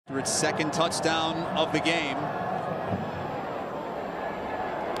Its second touchdown of the game.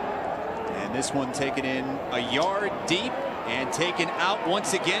 And this one taken in a yard deep and taken out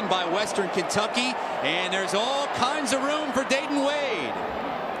once again by Western Kentucky. And there's all kinds of room for Dayton Wade.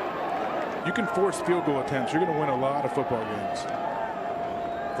 You can force field goal attempts. You're going to win a lot of football games.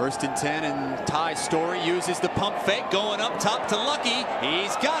 1st and 10, and Ty Story uses the pump fake, going up top to Lucky.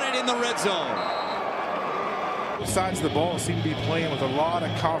 He's got it in the red zone. Sides of the ball seem to be playing with a lot of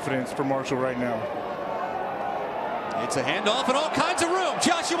confidence for Marshall right now. It's a handoff and all kinds of room.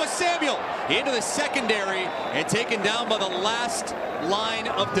 Joshua Samuel into the secondary and taken down by the last line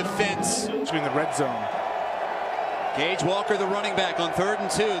of defense. In the red zone. Gage Walker, the running back, on 3rd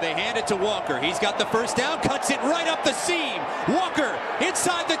and 2. They hand it to Walker. He's got the first down, cuts it right up the seam. Walker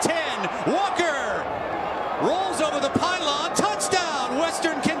inside the 10. Walker rolls over the pylon. Touchdown,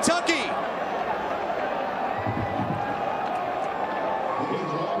 Western Kentucky.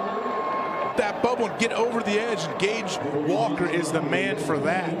 That bubble and get over the edge. Gage Walker is the man for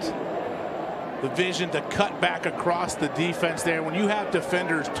that. The vision to cut back across the defense there. When you have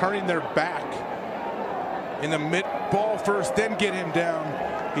defenders turning their back in the mid ball first, then get him down.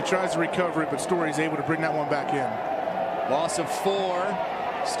 He tries to recover it, but Story's able to bring that one back in. Loss of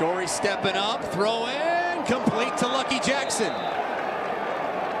 4. Story stepping up, throw in, complete to Lucky Jackson.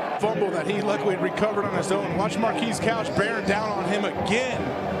 Fumble that he luckily recovered on his own. Watch Marquise Couch bearing down on him again.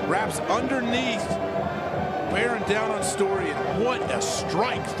 Wraps underneath, bearing down on Story, and what a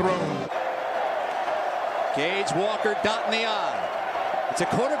strike thrown. Gage Walker dotting the I. It's a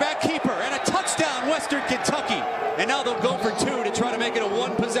quarterback keeper and a touchdown, Western Kentucky. And now they'll go for 2 to try to make it a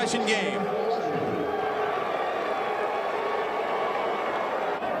 1-possession game.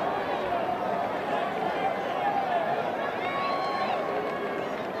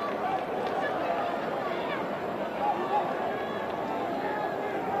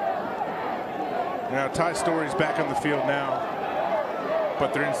 Now Ty Story's back on the field now,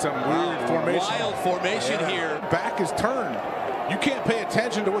 but they're in some weird formation. Wild formation here. Back is turned. You can't pay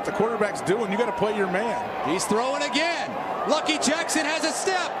attention to what the quarterback's doing. You got to play your man. He's throwing again. Lucky Jackson has a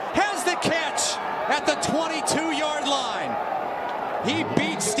step, has the catch at the 22-yard line. He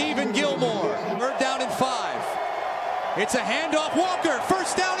beats Stephen Gilmore. 3rd down and 5. It's a handoff. Walker,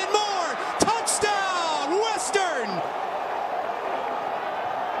 1st down and more. Touchdown, Western.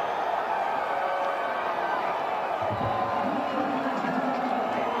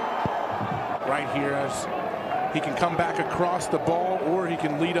 Right here, as he can come back across the ball, or he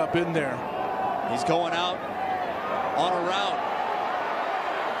can lead up in there. He's going out on a route.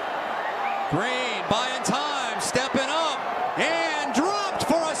 Green by a